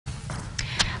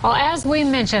Well, as we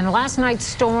mentioned, last night's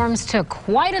storms took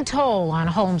quite a toll on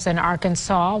homes in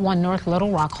Arkansas. One North Little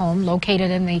Rock home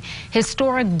located in the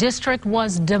historic district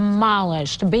was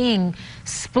demolished, being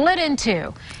split in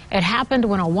two. It happened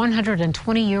when a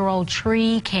 120-year-old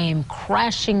tree came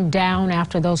crashing down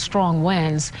after those strong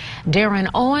winds.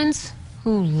 Darren Owens,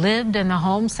 who lived in the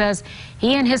home, says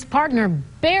he and his partner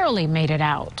barely made it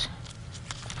out.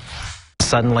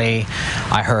 Suddenly,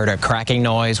 I heard a cracking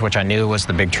noise, which I knew was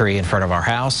the big tree in front of our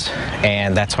house,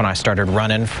 and that's when I started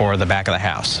running for the back of the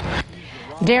house.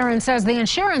 Darren says the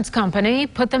insurance company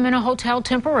put them in a hotel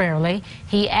temporarily.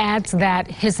 He adds that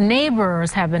his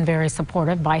neighbors have been very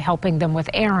supportive by helping them with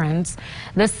errands.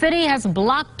 The city has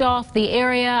blocked off the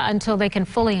area until they can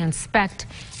fully inspect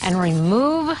and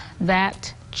remove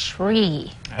that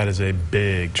tree. That is a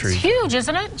big tree. It's huge,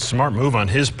 isn't it? Smart move on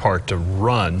his part to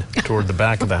run toward the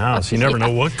back of the house. You never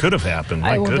know what could have happened.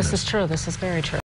 My goodness. This is true. This is very true.